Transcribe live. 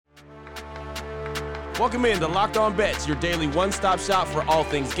Welcome in to Locked On Bets, your daily one-stop shop for all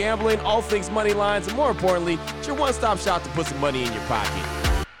things gambling, all things money lines, and more importantly, it's your one-stop shop to put some money in your pocket.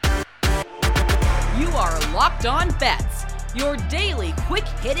 You are Locked On Bets, your daily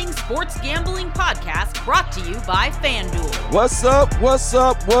quick-hitting sports gambling podcast brought to you by FanDuel. What's up?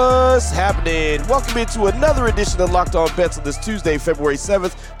 What's happening? Welcome into another edition of Locked On Bets on this Tuesday, February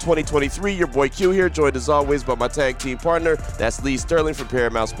 7th, 2023. Your boy Q here, joined as always by my tag team partner. That's Lee Sterling from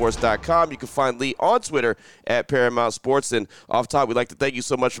ParamountSports.com. You can find Lee on Twitter at Paramount Sports. And off top, we'd like to thank you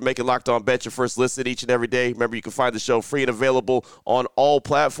so much for making Locked On Bets your first listen each and every day. Remember, you can find the show free and available on all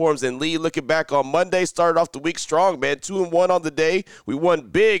platforms. And Lee, looking back on Monday, started off the week strong, man. 2-1 on the day. We won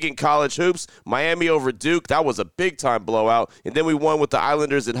big in college hoops. Miami over Duke. That was a big-time blowout. And then we won with the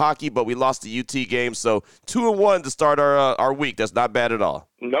Islanders in hockey, but we lost the UT game. So 2-1 to start our week. That's not bad at all.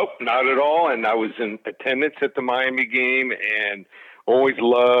 Nope, not at all. And I was in attendance at the Miami game and always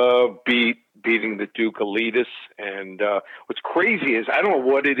love beating the Duke elitists. And what's crazy is I don't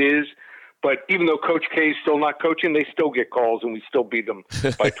know what it is, but even though Coach K is still not coaching, they still get calls and we still beat them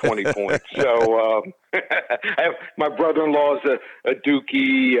by 20 points. So my brother-in-law is a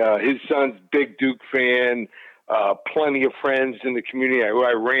Dookie. His son's big Duke fan. Plenty of friends in the community who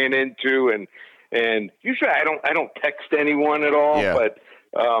I ran into, and usually I don't text anyone at all, but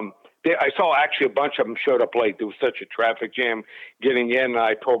I saw actually a bunch of them showed up late. There was such a traffic jam getting in. And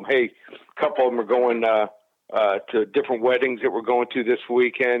I told them, hey, a couple of them are going to different weddings that we're going to this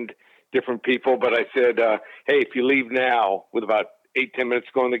weekend, different people. But I said, hey, if you leave now with about 8-10 minutes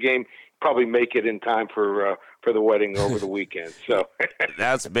to go in the game, probably make it in time for the wedding over the weekend. So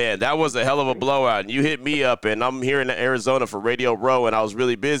that was a hell of a blowout. And you hit me up, and I'm here in Arizona for Radio Row, and I was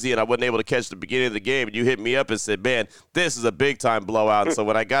really busy, and I wasn't able to catch the beginning of the game. And you hit me up and said, man, this is a big-time blowout. And so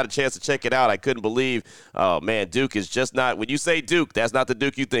when I got a chance to check it out, I couldn't believe, oh, man, Duke is just not – when you say Duke, that's not the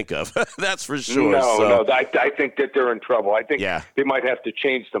Duke you think of. That's for sure. No, I think that they're in trouble. I think they might have to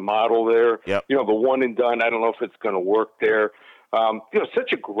change the model there. Yep. You know, the one and done, I don't know if it's going to work there.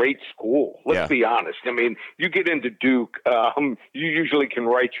 Such a great school. Let's be honest. I mean, you get into Duke, you usually can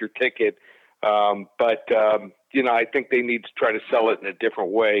write your ticket. But I think they need to try to sell it in a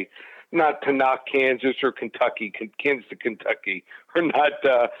different way. Not to knock Kansas or Kentucky. Kansas to Kentucky are not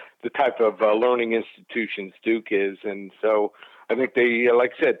the type of learning institutions Duke is. And so I think they,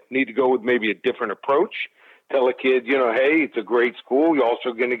 like I said, need to go with maybe a different approach. Tell a kid, hey, it's a great school. You're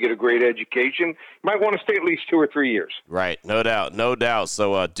also going to get a great education. You might want to stay at least 2 or 3 years. Right, no doubt.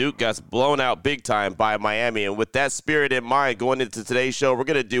 So Duke got blown out big time by Miami. And with that spirit in mind, going into today's show, we're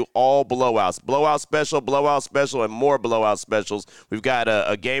going to do all blowouts. Blowout special, and more blowout specials. We've got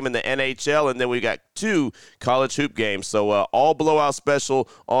a game in the NHL, and then we've got 2 college hoop games. So all blowout special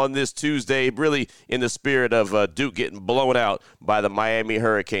on this Tuesday, really in the spirit of Duke getting blown out by the Miami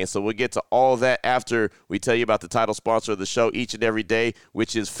Hurricanes. So we'll get to all that after we tell you about the title sponsor of the show each and every day,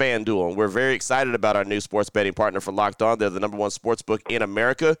 which is FanDuel. And we're very excited about our new sports betting partner for Locked On. They're the number 1 sports book in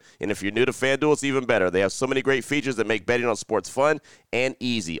America. And if you're new to FanDuel, it's even better. They have so many great features that make betting on sports fun and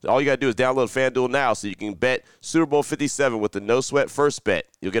easy. All you got to do is download FanDuel now so you can bet Super Bowl 57 with the no-sweat first bet.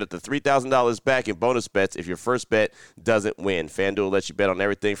 You'll get up to $3,000 back in bonus bets if your first bet doesn't win. FanDuel lets you bet on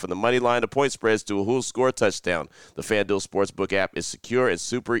everything from the money line to point spreads to who'll score a touchdown. The FanDuel Sportsbook app is secure and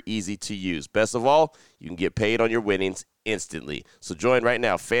super easy to use. Best of all, you can get paid on your winnings instantly. So join right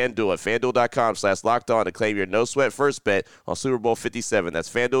now, FanDuel at FanDuel.com/LockedOn to claim your no-sweat first bet on Super Bowl 57. That's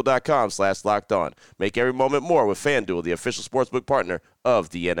FanDuel.com/LockedOn. Make every moment more with FanDuel, the official sportsbook partner of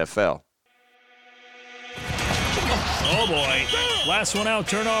the NFL. Oh, boy. Last one out,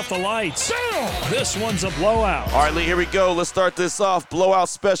 turn off the lights. This one's a blowout. All right, Lee, here we go. Let's start this off. Blowout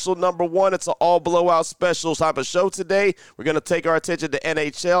special number 1. It's an all blowout special type of show today. We're going to take our attention to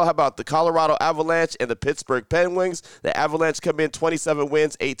NHL. How about the Colorado Avalanche and the Pittsburgh Penguins? The Avalanche come in 27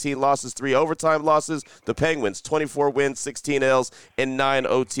 wins, 18 losses, 3 overtime losses. The Penguins, 24 wins, 16 L's, and 9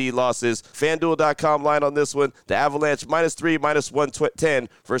 OT losses. FanDuel.com line on this one. The Avalanche -3, -110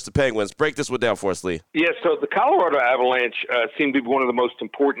 versus the Penguins. Break this one down for us, Lee. Yeah, so the Colorado Avalanche seem to be one of the most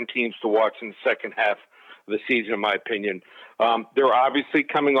important teams to watch in the second half of the season, in my opinion. They're obviously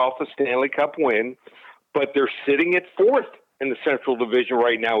coming off a Stanley Cup win, but they're sitting at 4th in the Central Division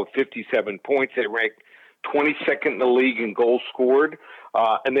right now with 57 points. They rank 22nd in the league in goals scored,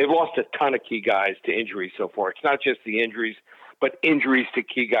 and they've lost a ton of key guys to injuries so far. It's not just the injuries, but injuries to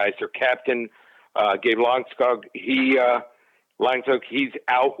key guys. Their captain, Gabe Landeskog, he's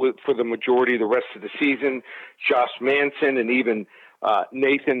out for the majority of the rest of the season. Josh Manson and even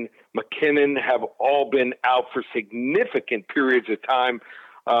Nathan McKinnon have all been out for significant periods of time,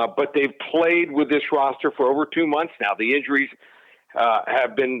 but they've played with this roster for over 2 months now. The injuries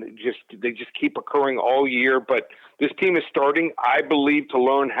they just keep occurring all year. But this team is starting, I believe, to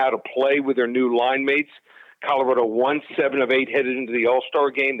learn how to play with their new line mates. Colorado won 7 of 8 headed into the All-Star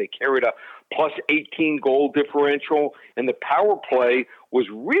game. They carried a plus 18 goal differential, and the power play was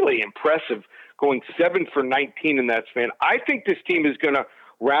really impressive, going 7 for 19 in that span. I think this team is going to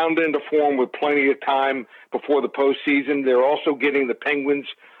round into form with plenty of time before the postseason. They're also getting the Penguins,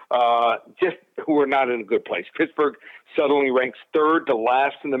 who are not in a good place. Pittsburgh suddenly ranks 3rd to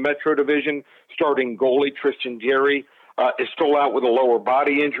last in the Metro Division. Starting goalie Tristan Jarry is still out with a lower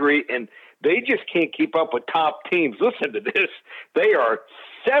body injury, and they just can't keep up with top teams. Listen to this. They are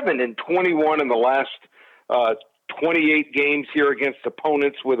 7-21 in the last 28 games here against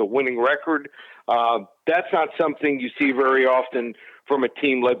opponents with a winning record. That's not something you see very often from a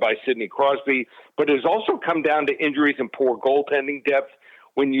team led by Sidney Crosby, but it has also come down to injuries and poor goaltending depth.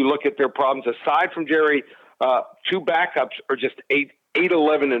 When you look at their problems, aside from Jerry, 2 backups are just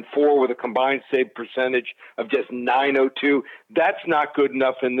 8-11-4 with a combined save percentage of just .902. That's not good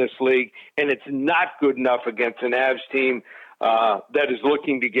enough in this league, and it's not good enough against an Avs team that is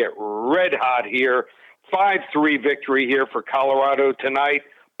looking to get red hot here. 5-3 victory here for Colorado tonight.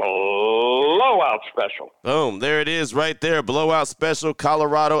 Blowout special. Boom. There it is right there. Blowout special.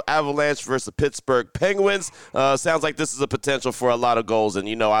 Colorado Avalanche versus Pittsburgh Penguins. Sounds like this is a potential for a lot of goals,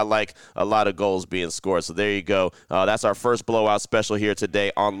 and I like a lot of goals being scored. So there you go. That's our first blowout special here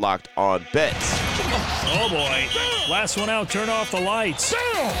today on Locked On Bets. Oh, boy. Last one out. Turn off the lights.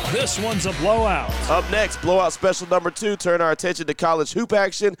 This one's a blowout. Up next, blowout special number 2. Turn our attention to college hoop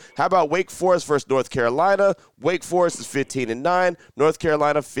action. How about Wake Forest versus North Carolina? Wake Forest is 15-9. North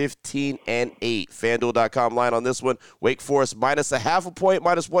Carolina 15-8. FanDuel.com line on this one. Wake Forest minus a half a point,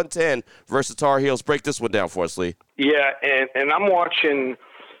 minus 110 versus Tar Heels. Break this one down for us, Lee. Yeah, and I'm watching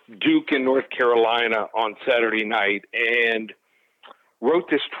Duke and North Carolina on Saturday night and wrote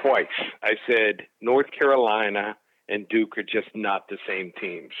this twice. I said North Carolina and Duke are just not the same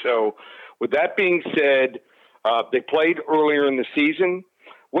team. So with that being said, they played earlier in the season.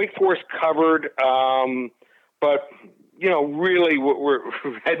 Wake Forest covered, but really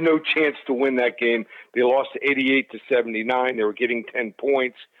had no chance to win that game. They lost 88-79. They were getting 10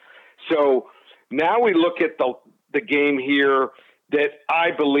 points. So now we look at the game here that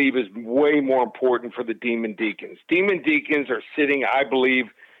I believe is way more important for the Demon Deacons. Demon Deacons are sitting, I believe,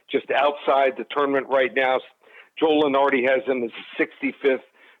 just outside the tournament right now. Joel Lenardi has them as the 65th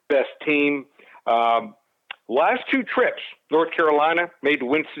best team. Last 2 trips, North Carolina made to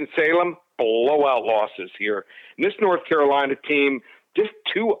Winston-Salem, blowout losses here. And this North Carolina team, just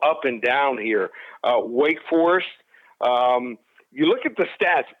 2 up and down here. Wake Forest, you look at the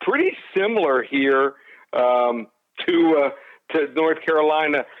stats, pretty similar here to North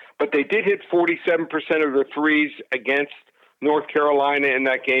Carolina, but they did hit 47% of their threes against North Carolina in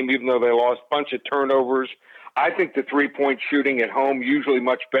that game, even though they lost a bunch of turnovers. I think the 3-point shooting at home, usually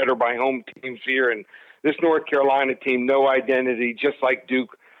much better by home teams here. And this North Carolina team, no identity, just like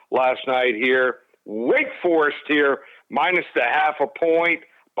Duke last night here. Wake Forest here, minus the half a point.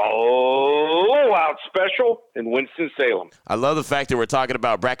 Blowout special in Winston-Salem. I love the fact that we're talking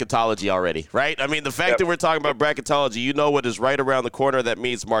about bracketology already, right? I mean, the fact that we're talking about bracketology, what is right around the corner. That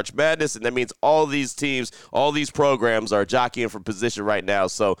means March Madness, and that means all these teams, all these programs are jockeying for position right now.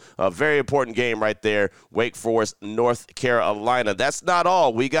 So a very important game right there, Wake Forest, North Carolina. That's not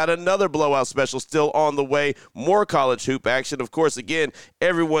all. We got another blowout special still on the way. More college hoop action. Of course, again,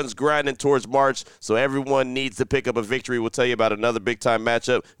 everyone's grinding towards March, so everyone needs to pick up a victory. We'll tell you about another big-time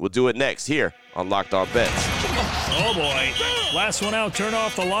matchup. We'll do it next here on Locked On Bets. Oh, boy. Last one out. Turn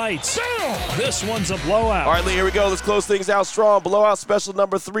off the lights. This one's a blowout. All right, Lee, here we go. Let's close things out strong. Blowout special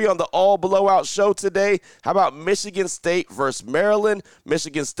number 3 on the All Blowout show today. How about Michigan State versus Maryland?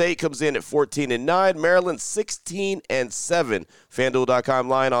 Michigan State comes in at 14-9. Maryland 16-7. FanDuel.com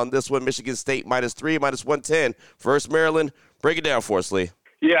line on this one. Michigan State minus 3, minus 110 versus Maryland. Break it down for us, Lee.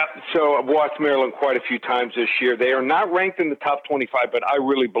 Yeah, so I've watched Maryland quite a few times this year. They are not ranked in the top 25, but I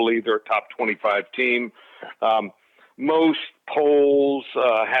really believe they're a top 25 team. Most polls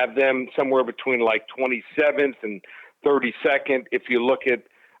have them somewhere between like 27th and 32nd. If you look at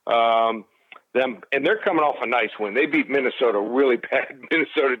them, and they're coming off a nice win. They beat Minnesota, a really bad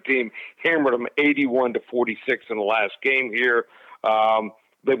Minnesota team, hammered them 81-46 in the last game here.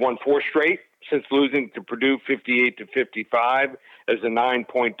 They won 4 straight since losing to Purdue 58-55 as a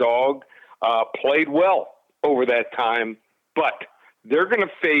 9-point dog. Played well over that time, but they're going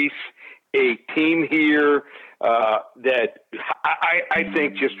to face a team here that I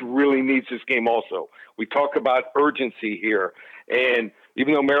think just really needs this game also. We talk about urgency here, and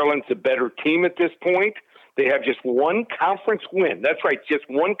even though Maryland's a better team at this point, They have just one conference win. That's right, just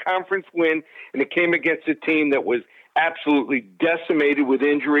one conference win, and it came against a team that was absolutely decimated with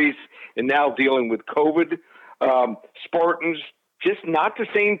injuries and now dealing with COVID. Spartans, just not the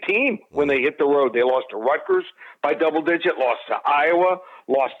same team when they hit the road. They lost to Rutgers by double digit, lost to Iowa,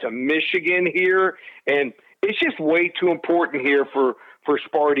 lost to Michigan here, and it's just way too important here for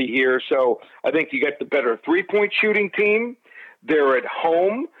Sparty here. So I think you got the better three-point shooting team. They're at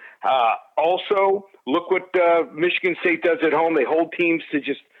home. Also, look what Michigan State does at home. They hold teams to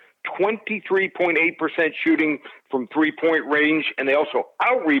just 23.8% shooting from three-point range, and they also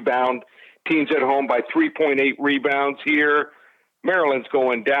out-rebound teams at home by 3.8 rebounds here. Maryland's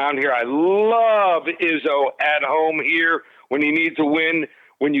going down here. I love Izzo at home here when he needs a win.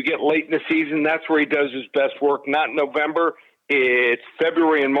 When you get late in the season, that's where he does his best work. Not in November. It's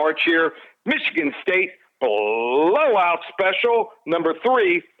February and March here. Michigan State blowout special, number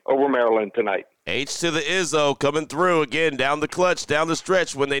 3 over Maryland tonight. H to the Izzo coming through again, down the clutch, down the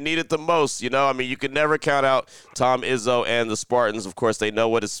stretch when they need it the most. You know, I mean, you can never count out Tom Izzo and the Spartans. Of course, they know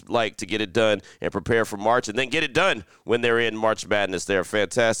what it's like to get it done and prepare for March and then get it done when they're in March Madness. They're a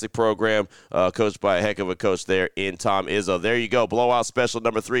fantastic program, coached by a heck of a coach there in Tom Izzo. There you go, blowout special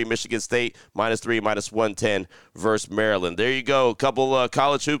number 3, Michigan State, -3, -110 versus Maryland. There you go, a couple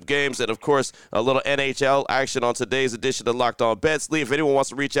college hoop games and, of course, a little NHL action on today's edition of Locked On Bets. Lee, if anyone wants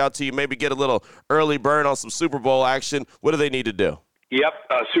to reach out to you, maybe get a little early burn on some Super Bowl action, what do they need to do? Yep,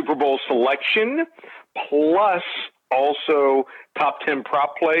 Super Bowl selection, plus also top 10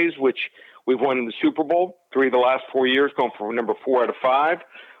 prop plays, which we've won in the Super Bowl 3 of the last 4 years, going for number 4 out of 5.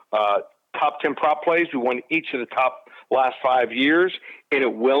 Top 10 prop plays, we won each of the top last 5 years, and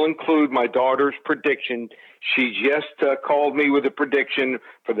it will include my daughter's prediction. She just called me with a prediction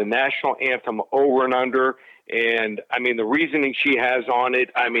for the national anthem over and under. And, I mean, the reasoning she has on it,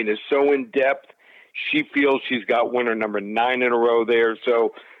 I mean, is so in-depth. She feels she's got winner number 9 in a row there.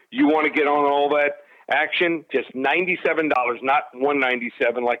 So you want to get on all that action, just $97, not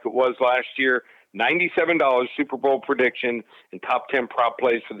 $197 like it was last year. $97 Super Bowl prediction and top 10 prop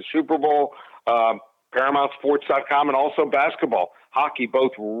plays for the Super Bowl. ParamountSports.com, and also basketball, hockey,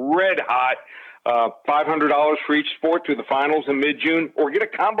 both red hot. $500 for each sport through the finals in mid-June, or get a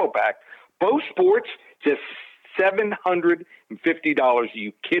combo pack. Both sports, just $750. Are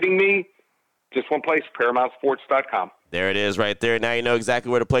you kidding me? Just one place, ParamountSports.com. There it is right there. Now you know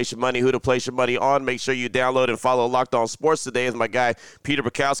exactly where to place your money, who to place your money on. Make sure you download and follow Locked On Sports today, as my guy Peter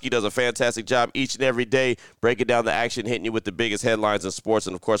Bukowski does a fantastic job each and every day breaking down the action, hitting you with the biggest headlines in sports.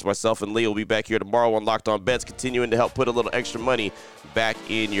 And, of course, myself and Lee will be back here tomorrow on Locked On Bets, continuing to help put a little extra money back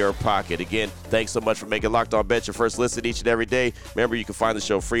in your pocket. Again, thanks so much for making Locked On Bets your first listen each and every day. Remember, you can find the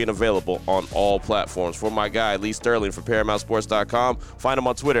show free and available on all platforms. For my guy, Lee Sterling from ParamountSports.com, find him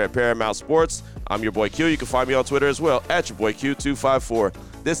on Twitter at Paramount Sports. I'm your boy Q. You can find me on Twitter as well at your boy Q254.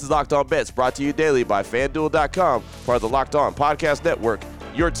 This is Locked On Bets, brought to you daily by FanDuel.com, part of the Locked On Podcast Network,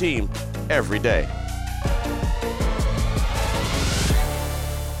 your team every day.